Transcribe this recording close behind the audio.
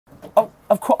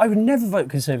Of course, I would never vote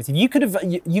Conservative. You could have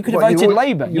voted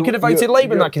Labour. You could have voted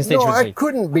Labour in that constituency. No, I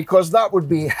couldn't, because that would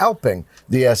be helping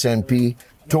the SNP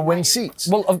to win seats.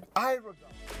 Well,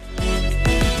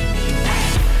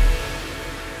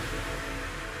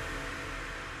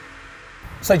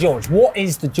 So, George, what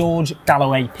is the George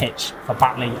Galloway pitch for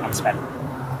Batley and Spen?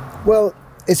 Well,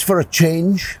 it's for a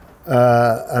change,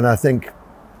 and I think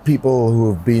people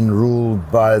who have been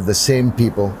ruled by the same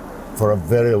people for a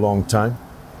very long time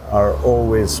are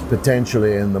always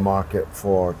potentially in the market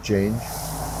for change.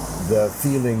 The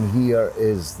feeling here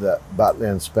is that Batley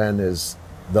and Spen is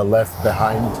the left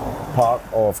behind part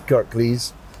of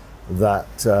Kirklees,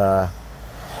 that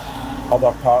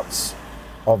other parts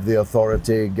of the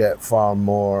authority get far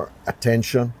more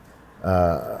attention.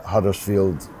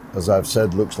 Huddersfield, as I've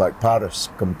said, looks like Paris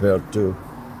compared to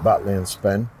Batley and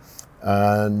Spen.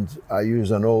 And I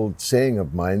use an old saying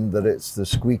of mine that it's the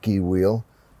squeaky wheel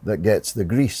that gets the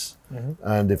grease.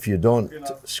 And if you don't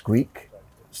squeak,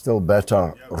 still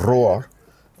better roar,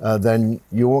 then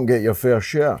you won't get your fair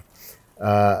share.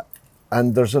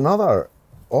 And there's another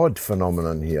odd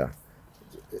phenomenon here.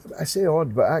 I say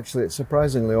odd, but actually it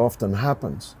surprisingly often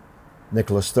happens.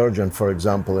 Nicola Sturgeon, for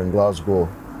example, in Glasgow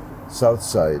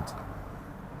Southside,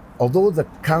 although the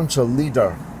council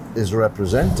leader is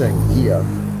representing here,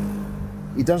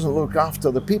 he doesn't look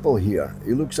after the people here.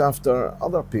 He looks after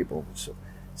other people. So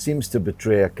seems to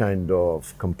betray a kind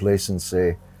of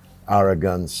complacency,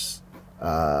 arrogance,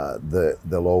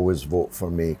 they'll always vote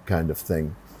for me kind of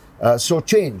thing. So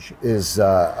change is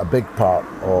a big part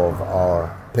of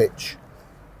our pitch.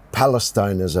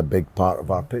 Palestine is a big part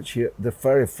of our pitch here. The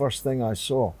very first thing I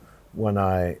saw when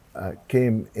I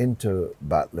came into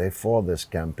Batley for this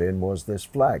campaign was this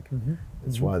flag.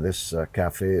 That's why this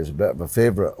cafe is a bit of a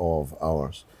favourite of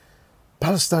ours.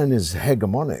 Palestine is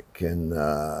hegemonic in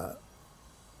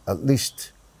at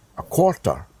least a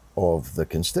quarter of the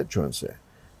constituency.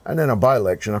 And in a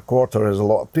by-election, a quarter is a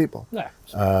lot of people. Yeah.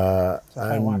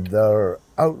 And they're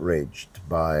outraged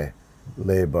by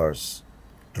Labour's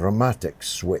dramatic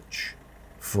switch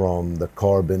from the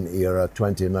Corbyn era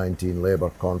 2019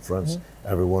 Labour conference,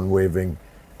 everyone waving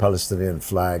Palestinian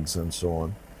flags and so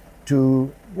on,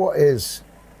 to what is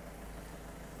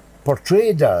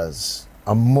portrayed as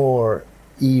a more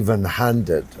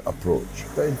even-handed approach,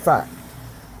 but in fact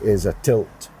is a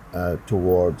tilt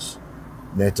towards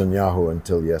Netanyahu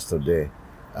until yesterday.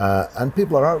 And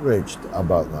people are outraged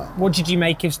about that. What did you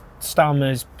make of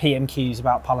Starmer's PMQs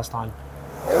about Palestine?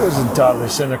 It was entirely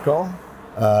cynical.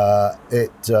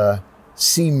 It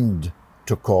seemed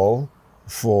to call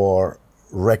for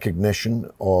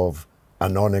recognition of a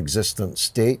non-existent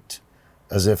state,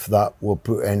 as if that will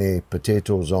put any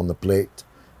potatoes on the plate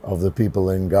of the people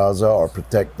in Gaza or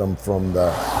protect them from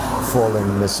the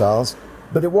falling missiles.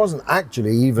 But it wasn't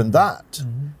actually even that.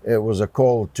 It was a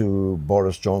call to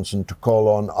Boris Johnson to call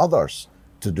on others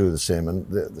to do the same, and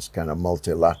this kind of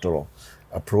multilateral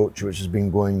approach, which has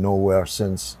been going nowhere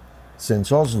since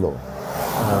Oslo,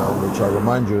 which I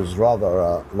remind you is rather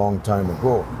a long time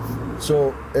ago.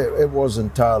 So it was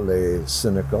entirely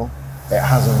cynical. It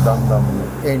hasn't done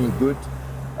them any good.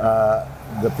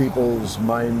 The people's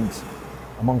mind,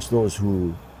 amongst those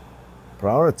who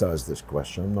prioritise this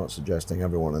question, I'm not suggesting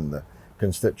everyone in the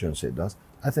constituency does,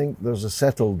 I think there's a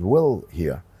settled will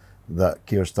here that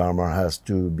Keir Starmer has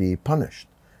to be punished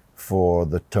for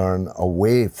the turn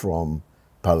away from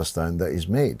Palestine that he's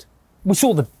made. We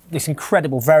saw this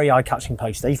incredible, very eye-catching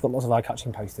poster. You've got lots of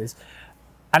eye-catching posters.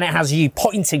 And it has you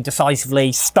pointing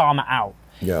decisively, Starmer out.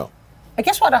 Yeah. I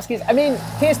guess what I'd ask is, I mean,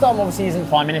 Keir Starmer obviously isn't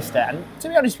Prime Minister, and to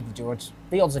be honest with you, George,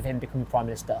 the odds of him becoming Prime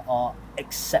Minister are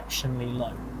exceptionally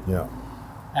low. Yeah.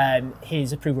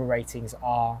 His approval ratings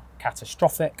are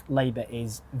catastrophic. Labour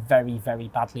is very, very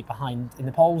badly behind in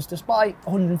the polls, despite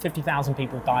 150,000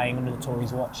 people dying under the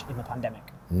Tories' watch in the pandemic.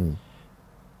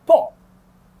 But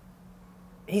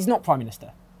he's not Prime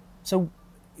Minister. So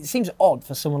it seems odd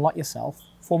for someone like yourself,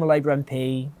 former Labour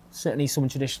MP, certainly someone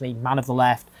traditionally man of the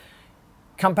left,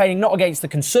 campaigning not against the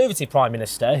Conservative Prime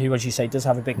Minister, who, as you say, does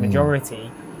have a big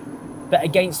majority, but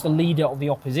against the leader of the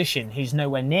opposition, who's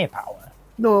nowhere near power.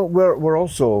 No, we're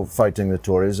also fighting the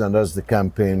Tories, and as the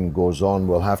campaign goes on,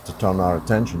 we'll have to turn our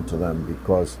attention to them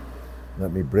because,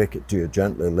 let me break it to you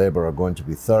gently, Labour are going to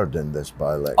be third in this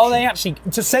by-election. Oh, they actually,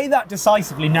 to say that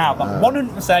decisively now, but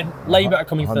 100% Labour are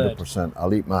coming third. 100%.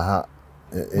 I'll eat my hat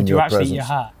in Would your you actually presence. eat your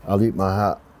hat? I'll eat my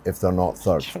hat if they're not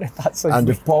third. That's so And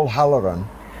sweet. if Paul Halloran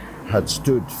had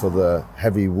stood for the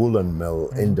heavy woolen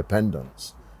mill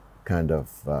independence kind of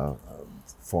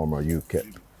former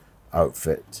UKIP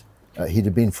outfit, he'd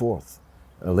have been fourth.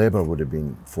 Labour would have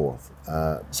been fourth.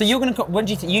 So you're going to, when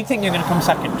do you think you're going to come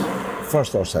second?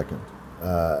 first or second.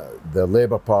 The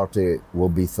Labour Party will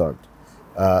be third.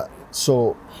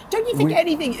 So, don't you think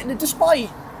anything, despite,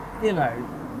 you know,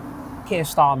 Keir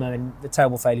Starmer and the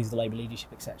terrible failures of the Labour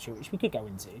leadership, etc., which we could go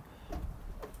into,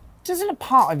 doesn't a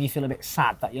part of you feel a bit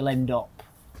sad that you'll end up,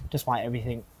 despite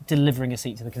everything, delivering a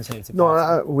seat to the Conservative Party?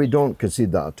 No, we don't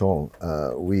concede that at all.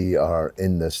 We are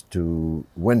in this to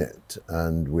win it,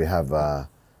 and we have a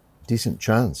decent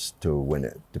chance to win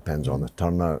it. Depends on the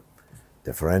turnout,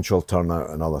 differential turnout,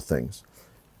 and other things.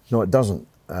 No, it doesn't.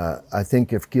 I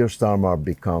think if Keir Starmer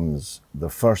becomes the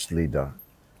first leader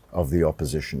of the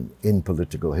opposition in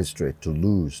political history to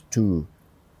lose 2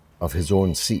 of his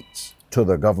own seats to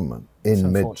the government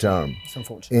in mid-term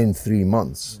in 3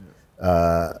 months,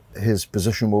 his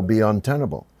position will be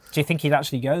untenable. Do you think he'd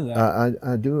actually go there?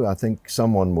 I do. I think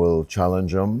someone will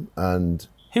challenge him. And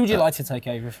who would you like to take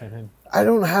over from him? I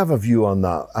don't have a view on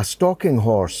that. A stalking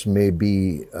horse may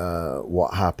be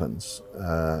what happens.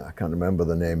 I can't remember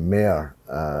the name, Mayor,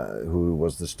 who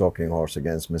was the stalking horse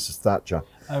against Mrs. Thatcher.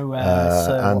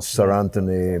 And Sir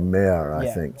Anthony Mayor, I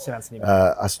think. Sir Anthony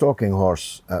Mayor. A stalking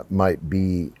horse might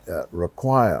be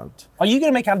required. Are you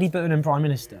going to make Andy Burnham Prime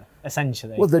Minister,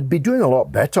 essentially? Well, they'd be doing a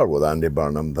lot better with Andy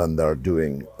Burnham than they're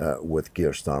doing with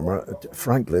Keir Starmer.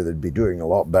 Frankly, they'd be doing a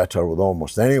lot better with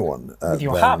almost anyone with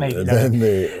your hat, maybe, than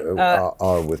they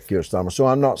are with Keir Starmer. So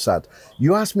I'm not sad.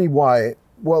 You asked me why.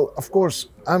 Well, of course,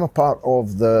 I'm a part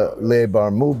of the Labour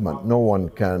movement. No one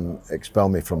can expel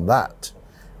me from that.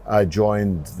 I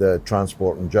joined the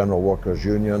Transport and General Workers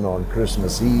Union on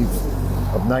Christmas Eve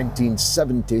of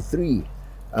 1973,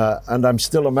 and I'm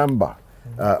still a member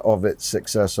of its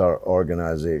successor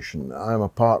organisation. I'm a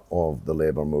part of the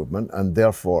Labour movement, and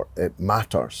therefore it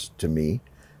matters to me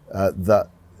that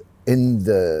in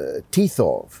the teeth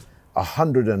of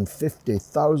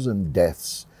 150,000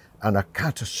 deaths and a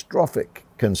catastrophic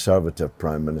Conservative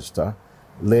Prime Minister,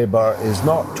 Labour is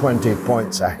not 20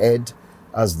 points ahead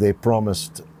as they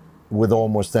promised with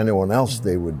almost anyone else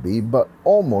they would be, but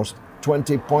almost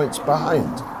 20 points behind.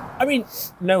 I mean,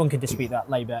 no one can dispute that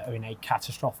Labour are in a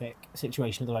catastrophic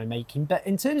situation of their own making, but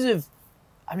in terms of,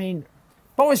 I mean,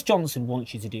 Boris Johnson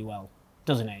wants you to do well,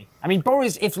 doesn't he? I mean,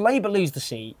 Boris, if Labour lose the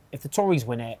seat, if the Tories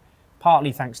win it,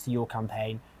 partly thanks to your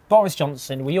campaign, Boris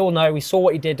Johnson, we all know, we saw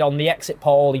what he did on the exit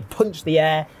poll, he punched the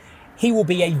air. He will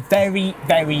be a very,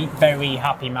 very, very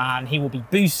happy man. He will be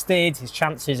boosted. His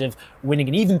chances of winning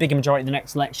an even bigger majority in the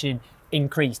next election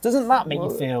increase. Doesn't that make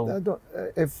you feel?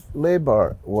 If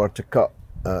Labour were to cut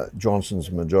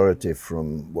Johnson's majority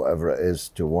from whatever it is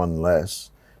to 1 less,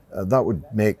 that would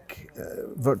make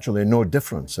virtually no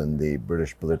difference in the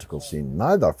British political scene,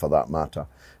 neither for that matter,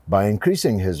 by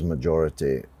increasing his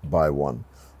majority by 1.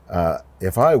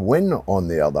 If I win, on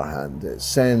the other hand, it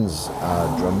sends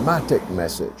a dramatic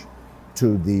message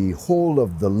to the whole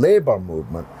of the Labour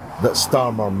movement that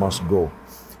Starmer must go.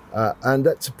 And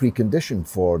that's a precondition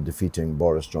for defeating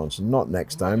Boris Johnson. Not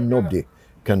next time. Nobody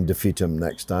can defeat him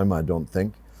next time, I don't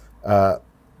think.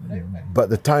 But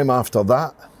the time after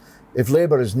that, if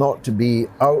Labour is not to be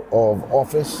out of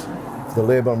office, if the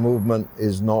Labour movement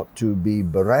is not to be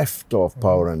bereft of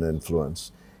power and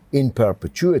influence, in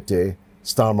perpetuity,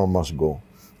 Starmer must go.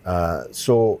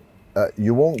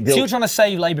 You won't guilt... So you're trying to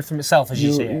save Labour from itself, as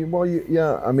you see it? Well,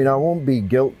 yeah, I mean, I won't be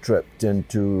guilt-tripped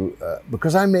into...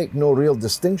 because I make no real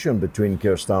distinction between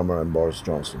Keir Starmer and Boris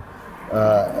Johnson.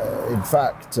 In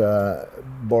fact,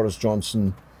 Boris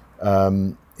Johnson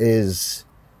is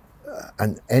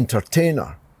an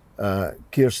entertainer.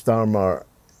 Keir Starmer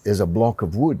is a block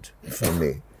of wood for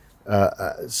me.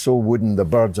 So wooden the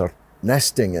birds are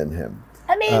nesting in him.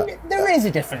 I mean, there is a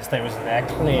difference there, isn't there,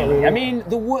 clearly? I mean,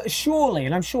 surely,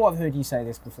 and I'm sure I've heard you say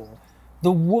this before,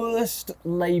 the worst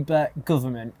Labour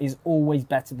government is always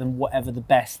better than whatever the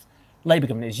best Labour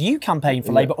government is. You campaigned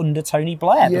for Labour under Tony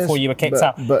Blair before you were kicked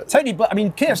out. But Tony Blair, I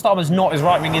mean, Keir Starmer's not as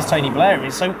right-wing as Tony Blair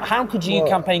is, so how could you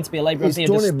campaign to be a Labour MP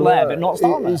under Blair but not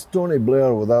Starmer? It's Tony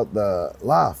Blair without the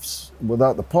laughs,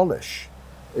 without the polish.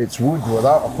 It's wood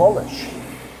without a polish,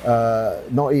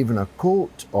 not even a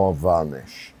coat of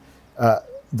varnish.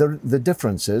 The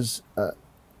difference is,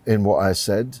 in what I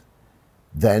said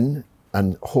then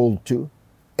and hold to,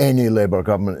 any Labour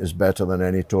government is better than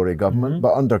any Tory government,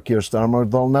 but under Keir Starmer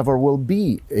there never will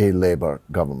be a Labour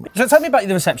government. So tell me about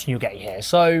the reception you're getting here.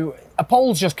 So a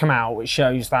poll's just come out which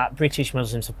shows that British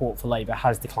Muslim support for Labour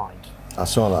has declined. I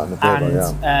saw that in the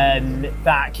paper, and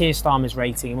that Keir Starmer's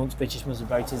rating amongst British Muslim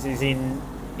voters is in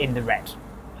the red.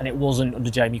 And it wasn't under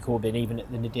Jeremy Corbyn, even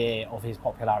at the nadir of his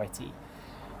popularity.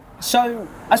 So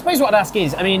I suppose what I'd ask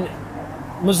is, I mean,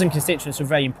 Muslim constituents are a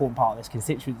very important part of this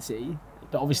constituency,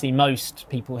 but obviously most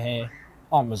people here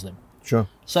aren't Muslim. Sure.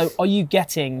 So are you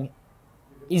getting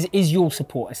is your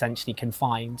support essentially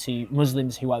confined to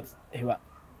Muslims who are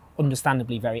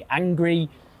understandably very angry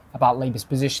about Labour's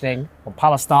positioning on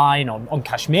Palestine, on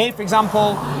Kashmir, for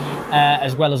example,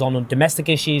 as well as on domestic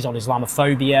issues, on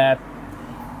Islamophobia?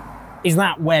 Is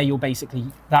that where you're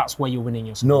that's where you're winning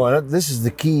your support? No, this is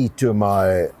the key to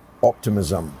my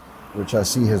optimism, which I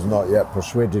see has not yet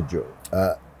persuaded you.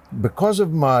 Because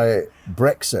of my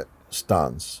Brexit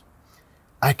stance,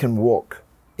 I can walk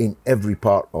in every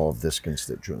part of this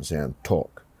constituency and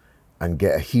talk and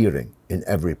get a hearing in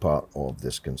every part of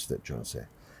this constituency.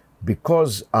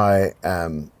 Because I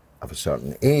am of a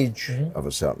certain age, of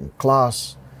a certain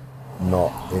class,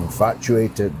 not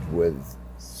infatuated with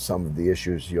some of the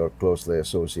issues you're closely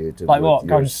associated like with what?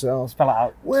 yourself. Spell it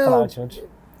out. Well, spell it out, George.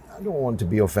 I don't want to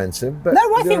be offensive, but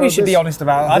no, I think we should be honest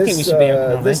about it. I think we should be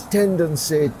honest. This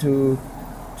tendency to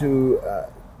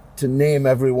name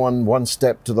everyone one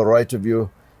step to the right of you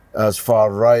as far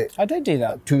right. I don't do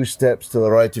that. 2 steps to the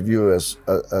right of you as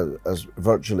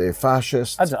virtually a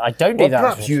fascist. I don't do that.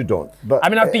 Perhaps you don't. But I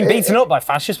mean, I've been beaten up by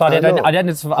fascists. But I'd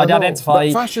identify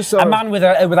a man with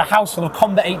a house full of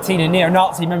Combat 18 and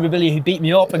neo-Nazi memorabilia who beat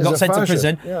me up and got sent to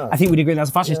prison. Yeah. I think we'd agree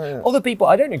that's a fascist. Yeah. Other people,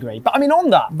 I don't agree. But I mean, on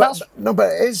that, but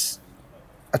it is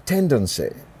a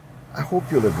tendency, I hope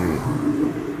you'll agree,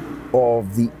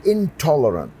 of the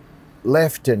intolerant,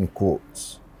 left in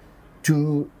quotes,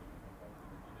 to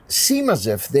seem as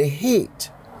if they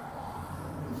hate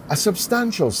a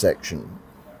substantial section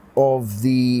of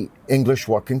the English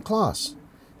working class.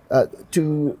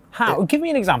 How? Give me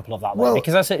an example of that, well,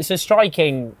 because it's a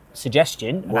striking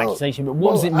suggestion, an accusation, but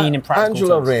what does it mean in practical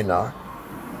Angela terms? Rayner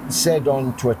said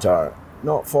on Twitter,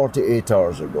 not 48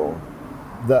 hours ago,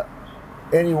 that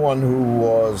anyone who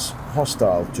was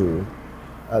hostile to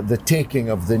the taking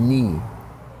of the knee,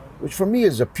 which for me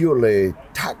is a purely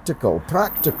tactical,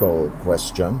 practical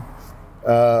question,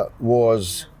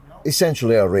 was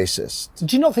essentially a racist.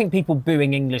 Do you not think people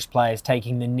booing English players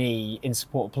taking the knee in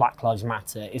support of Black Lives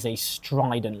Matter is a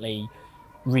stridently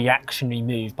reactionary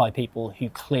move by people who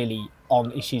clearly,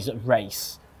 on issues of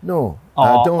race, No,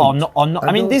 I don't.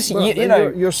 I mean, this, well, you know...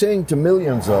 You're saying to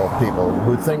millions of people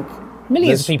who think...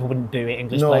 Millions of people wouldn't boo it,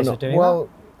 English players are doing that.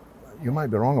 You might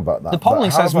be wrong about that. The polling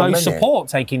says most support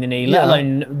taking the knee, let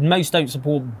alone most don't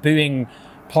support booing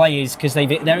players because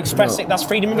they're expressing, that's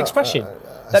freedom of expression.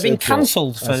 They're being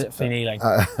cancelled for kneeling.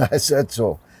 I said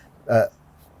so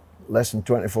less than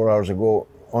 24 hours ago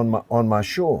on my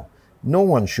show. No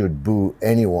one should boo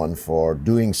anyone for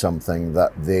doing something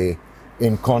that they,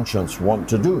 in conscience, want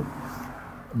to do.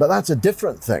 But that's a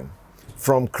different thing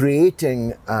from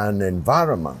creating an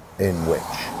environment in which,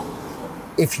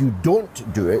 if you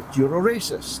don't do it, you're a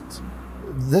racist.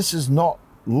 This is not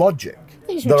logic.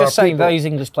 You're just saying those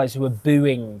English players who were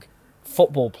booing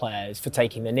football players for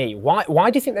taking the knee.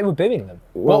 Why do you think they were booing them?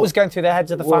 Well, what was going through their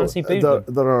heads of the fans who booed them?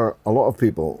 There are a lot of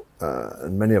people,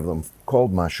 and many of them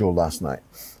called my show last night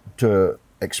to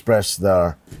express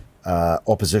their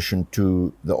opposition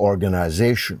to the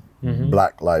organisation,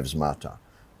 Black Lives Matter,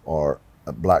 or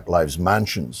Black Lives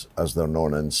Mansions, as they're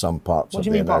known in some parts of the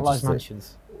United States. What do you mean Black Lives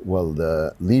Mansions? Well,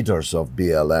 the leaders of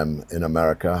BLM in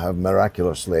America have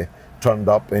miraculously turned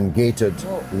up in gated,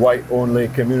 white-only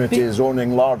communities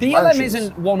owning large BLM mansions.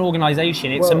 isn't one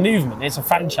organisation, it's a movement, it's a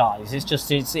franchise. It's just,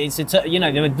 you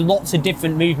know, there are lots of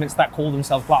different movements that call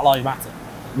themselves Black Lives Matter.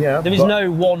 Yeah, there is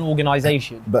no one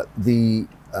organisation. But the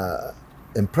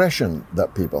impression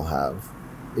that people have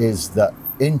is that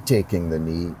in taking the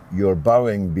knee, you're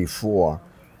bowing before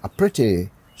a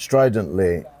pretty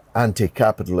stridently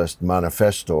anti-capitalist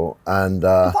manifesto, and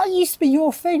that used to be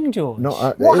your thing, George. No,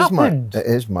 what happened? It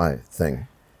is my thing.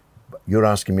 You're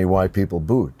asking me why people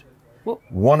booed. Well,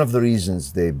 one of the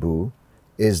reasons they boo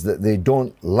is that they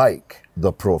don't like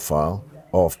the profile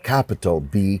of capital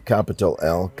B, capital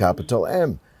L, capital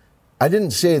M. I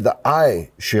didn't say that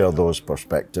I share those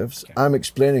perspectives. Okay. I'm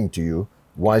explaining to you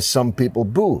why some people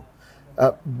boo.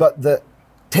 But the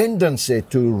tendency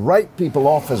to write people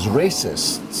off as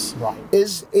racists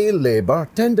is a Labour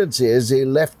tendency, is a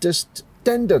leftist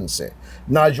tendency.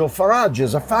 Nigel Farage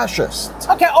is a fascist.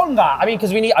 Okay, on that, I mean,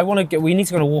 because we need to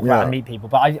go and walk around and meet people.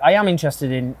 But I am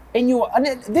interested in your. And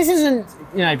this isn't,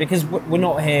 you know, because we're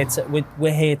not here to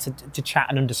we're here to chat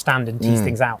and understand and tease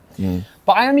things out.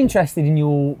 But I am interested in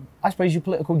your, I suppose, your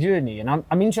political journey, and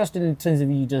I'm interested in terms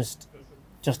of you just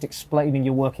explaining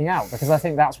your working out, because I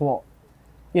think that's what.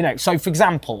 You know, so for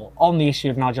example, on the issue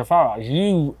of Nigel Farage,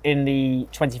 you in the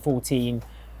 2014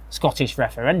 Scottish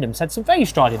referendum said some very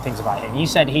strident things about him. You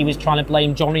said he was trying to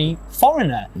blame Johnny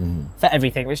Foreigner for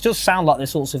everything, which does sound like the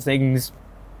sorts of things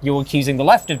you're accusing the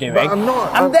left of doing. But I'm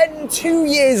not. And then 2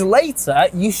 years later,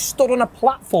 you stood on a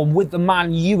platform with the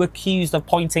man you accused of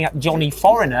pointing at Johnny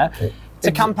Foreigner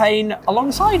to campaign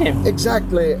alongside him.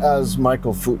 Exactly as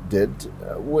Michael Foot did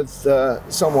with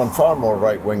someone far more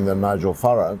right-wing than Nigel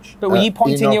Farage. But were you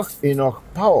pointing Enoch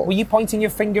Powell. Were you pointing your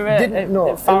finger at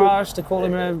Farage to call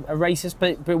him a racist?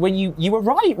 But when you were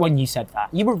right when you said that.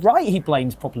 You were right. He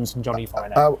blames problems on Johnny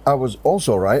Foreigner. I was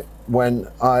also right when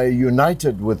I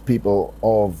united with people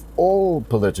of all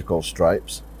political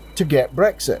stripes to get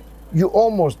Brexit. You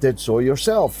almost did so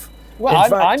yourself. Well,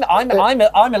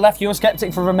 I'm a left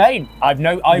Eurosceptic for Remain. I've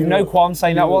no qualms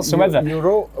saying that whatsoever. You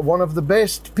wrote one of the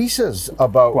best pieces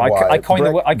about why I coined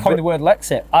the word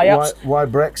Lexit. Why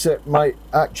Brexit might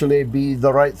actually be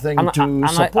the right thing to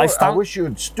support. I wish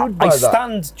you'd stood by that. I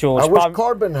stand, George. I wish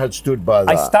Corbyn had stood by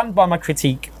that. I stand by my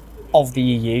critique of the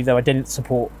EU, though I didn't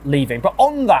support leaving. But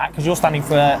on that, because you're standing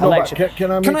for election,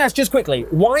 can I ask just quickly,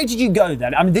 why did you go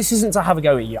then? I mean, this isn't to have a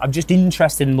go at you. I'm just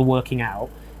interested in the working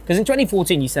out. Because in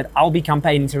 2014, you said, I'll be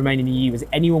campaigning to remain in the EU as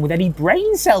anyone with any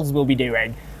brain cells will be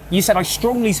doing. You said, I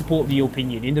strongly support the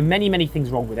European Union. There are many, many things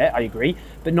wrong with it, I agree.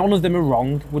 But none of them are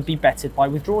wrong, would be bettered by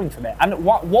withdrawing from it. And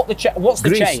what's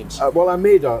the change? Well, I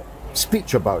made a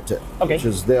speech about it, which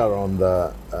is there on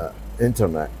the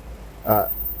internet.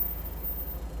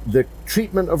 The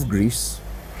treatment of Greece,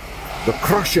 the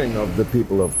crushing of the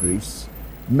people of Greece,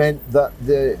 meant that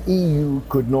the EU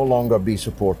could no longer be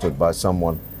supported by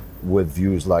someone with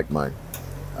views like mine.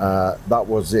 That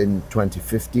was in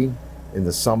 2015, in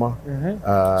the summer.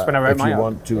 That's when I wrote if you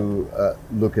want to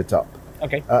look it up.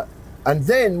 Okay. And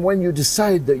then when you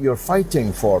decide that you're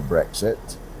fighting for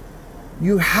Brexit,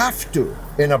 you have to,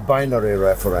 in a binary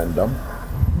referendum,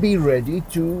 be ready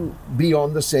to be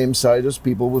on the same side as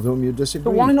people with whom you disagree.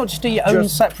 But why not just do your own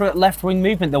separate left-wing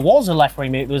movement? There was a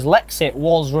left-wing movement. There was Lexit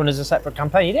was run as a separate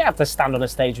campaign. You didn't have to stand on a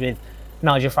stage with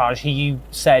Nigel Farage, who you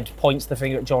said points the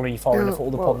finger at Johnny Foreigner for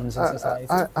all the problems in society.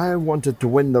 I wanted to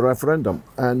win the referendum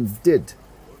and did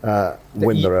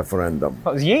win the referendum.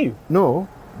 That was you? No,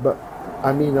 but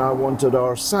I mean, I wanted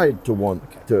our side to win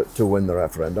the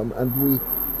referendum, and we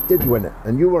did win it.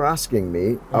 And you were asking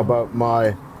me about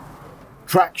my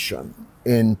traction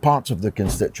in parts of the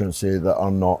constituency that are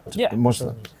not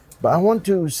Muslim. But I want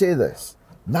to say this.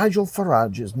 Nigel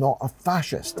Farage is not a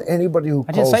fascist. Anybody who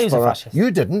I didn't say he was a fascist.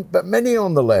 You didn't, but many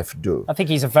on the left do. I think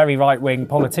he's a very right-wing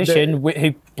politician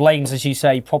who blames, as you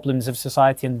say, problems of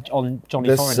society on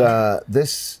Johnny Foreigner,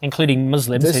 including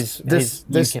Muslims, his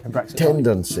UKIP and Brexit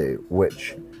tendency,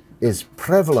 which is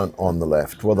prevalent on the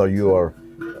left, whether you are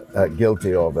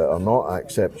guilty of it or not, I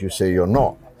accept you say you're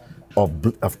not,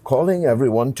 of calling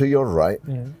everyone to your right,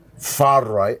 far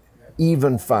right,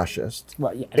 even fascist,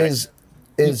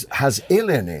 has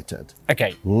alienated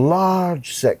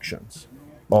large sections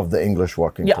of the English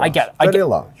working class. I get it. Very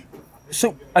large.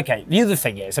 So, okay, the other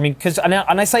thing is, I mean, and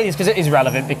I say this because it is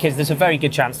relevant, because there's a very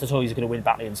good chance the Tories are going to win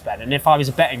Batley and Spen. And if I was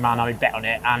a betting man, I would bet on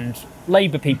it. And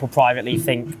Labour people privately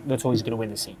think the Tories are going to win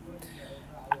the seat.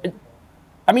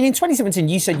 I mean, in 2017,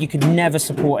 you said you could never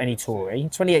support any Tory. In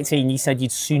 2018, you said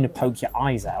you'd sooner poke your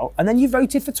eyes out. And then you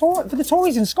voted for the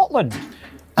Tories in Scotland.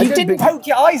 You didn't poke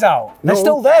your eyes out. They're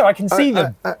still there. I can see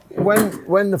them.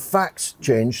 When the facts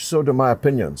change, so do my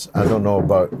opinions. I don't know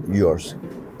about yours.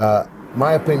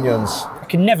 My opinions... I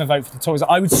can never vote for the Tories.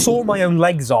 I would saw my own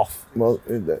legs off. Well,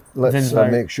 let's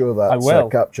make sure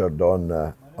that's captured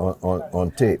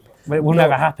on tape. Well, it will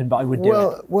never happen, but I would do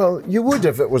it. Well, you would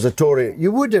if it was a Tory.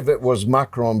 You would if it was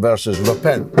Macron versus Le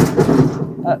Pen.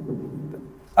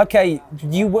 Okay,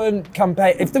 you weren't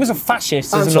campaigning. If there was a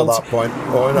fascist... Answer that point.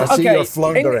 Oh, and I see you're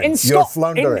floundering. You're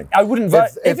floundering. I wouldn't vote.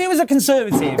 If it was a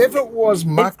Conservative... If it was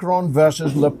Macron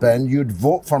versus Le Pen, you'd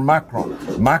vote for Macron.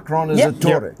 Macron is a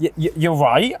Tory. You're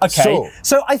right. Okay.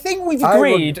 So I think we've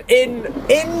agreed in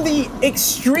the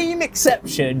extreme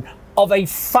exception of a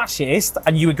fascist,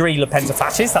 and you agree Le Pen's a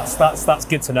fascist. That's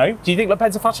good to know. Do you think Le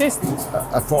Pen's a fascist?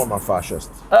 A former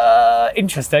fascist.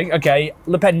 Interesting. Okay,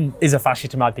 Le Pen is a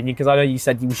fascist in my opinion, because I know you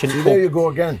said you shouldn't. There you go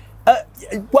again.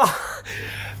 Well,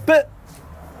 but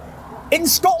in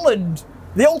Scotland,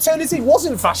 the alternative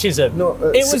wasn't fascism. No,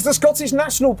 it was the Scottish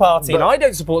National Party, and I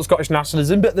don't support Scottish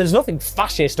nationalism, but there's nothing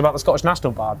fascist about the Scottish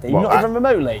National Party, not even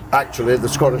remotely. Actually, the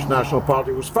Scottish National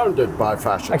Party was founded by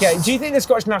fascists. Okay, do you think the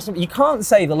Scottish National... You can't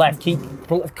say the left keep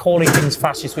calling things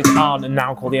fascist which aren't, and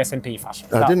now call the SNP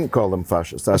fascist. I didn't call them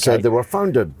fascists. I said they were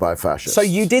founded by fascists. So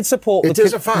you did support... It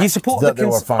is a fact you support that they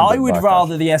were founded I would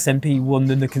rather the SNP won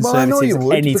than the Conservatives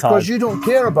any time. Because you don't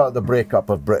care about the breakup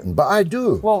of Britain, but I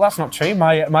do. Well, that's not true.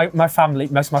 My family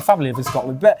most of my family live in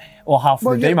Scotland, but or half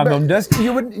of them do. My mum does.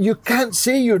 You can't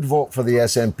say you'd vote for the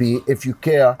SNP if you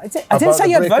care. I didn't say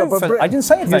you'd vote for. I didn't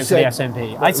say I'd vote for the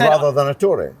SNP. I said rather than a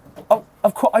Tory. Oh,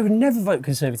 of course, I would never vote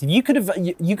Conservative. You could have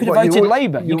voted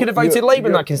Labour. You could have voted Labour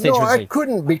in that constituency. No, I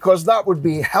couldn't, because that would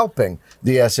be helping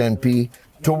the SNP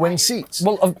to win seats.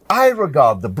 Well, I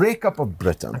regard the breakup of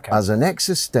Britain as an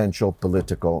existential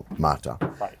political matter.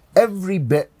 Right. Every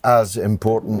bit as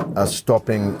important as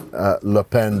stopping Le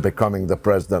Pen becoming the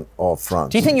president of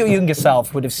France. Do you think your younger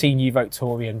self would have seen you vote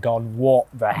Tory and gone, what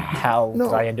the hell did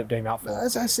I end up doing that for?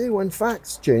 As I say, when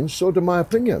facts change, so do my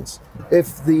opinions.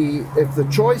 If the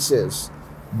choice is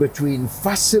between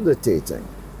facilitating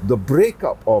the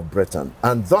breakup of Britain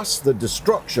and thus the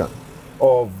destruction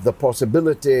of the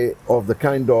possibility of the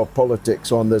kind of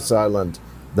politics on this island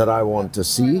that I want to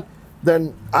see,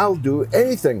 then I'll do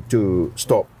anything to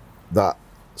stop that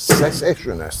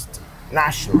secessionist,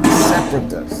 nationalist,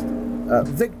 separatist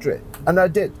victory. And I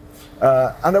did.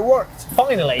 And it worked.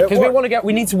 Finally, because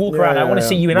we need to walk around. I want to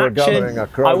see you in action.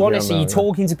 I want to see you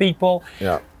talking to people.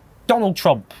 Yeah. Donald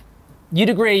Trump, you'd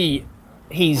agree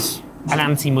he's an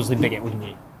anti-Muslim bigot, wouldn't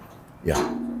you?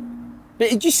 Yeah.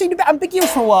 But you seemed a bit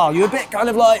ambiguous for a while. You were a bit kind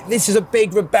of like, this is a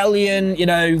big rebellion, you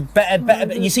know,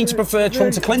 better. You seem to prefer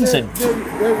Trump to Clinton.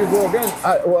 There you go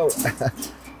again.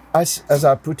 As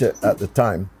I put it at the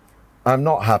time, I'm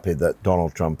not happy that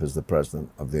Donald Trump is the president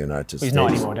of the United States. He's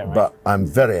not anymore, don't worry. But I'm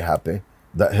very happy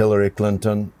that Hillary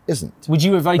Clinton isn't. Would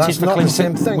you have voted for Clinton? The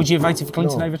same thing. Would you have voted for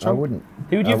Clinton over Trump? I wouldn't.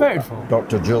 Who would you have voted for?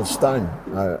 Dr. Jill Stein.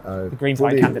 The Green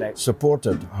Party candidate.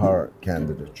 Supported her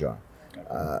candidature.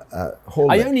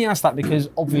 I only asked that because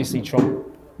obviously Trump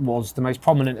was the most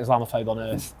prominent Islamophobe on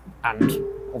earth, and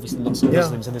obviously lots of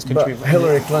Muslims in this country. But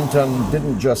Hillary Clinton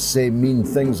didn't just say mean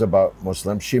things about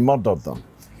Muslims, she murdered them.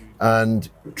 And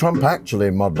Trump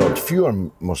actually murdered fewer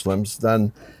Muslims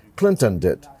than Clinton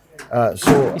did. He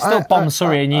still bombed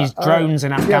Syria and used drones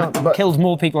in Afghanistan, killed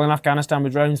more people in Afghanistan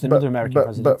with drones than other American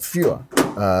presidents. But fewer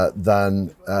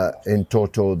than in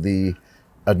total the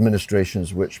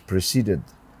administrations which preceded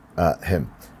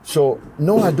him. So,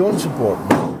 no, I don't support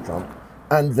Donald Trump.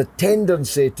 And the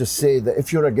tendency to say that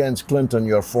if you're against Clinton,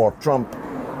 you're for Trump,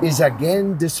 is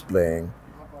again displaying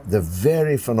the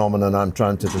very phenomenon I'm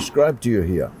trying to describe to you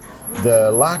here.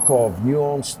 The lack of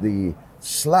nuance, the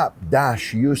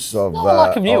slapdash use of... Not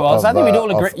lack of nuance, I think we'd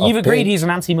all agree. You've agreed he's an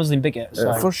anti-Muslim bigot.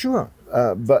 So. For sure.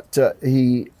 But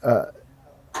he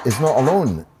is not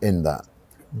alone in that.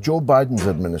 Joe Biden's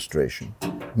administration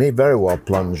may very well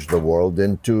plunge the world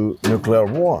into nuclear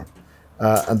war.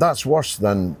 And that's worse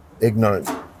than ignorant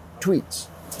tweets.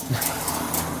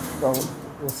 Well,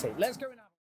 we'll see. Let's go now.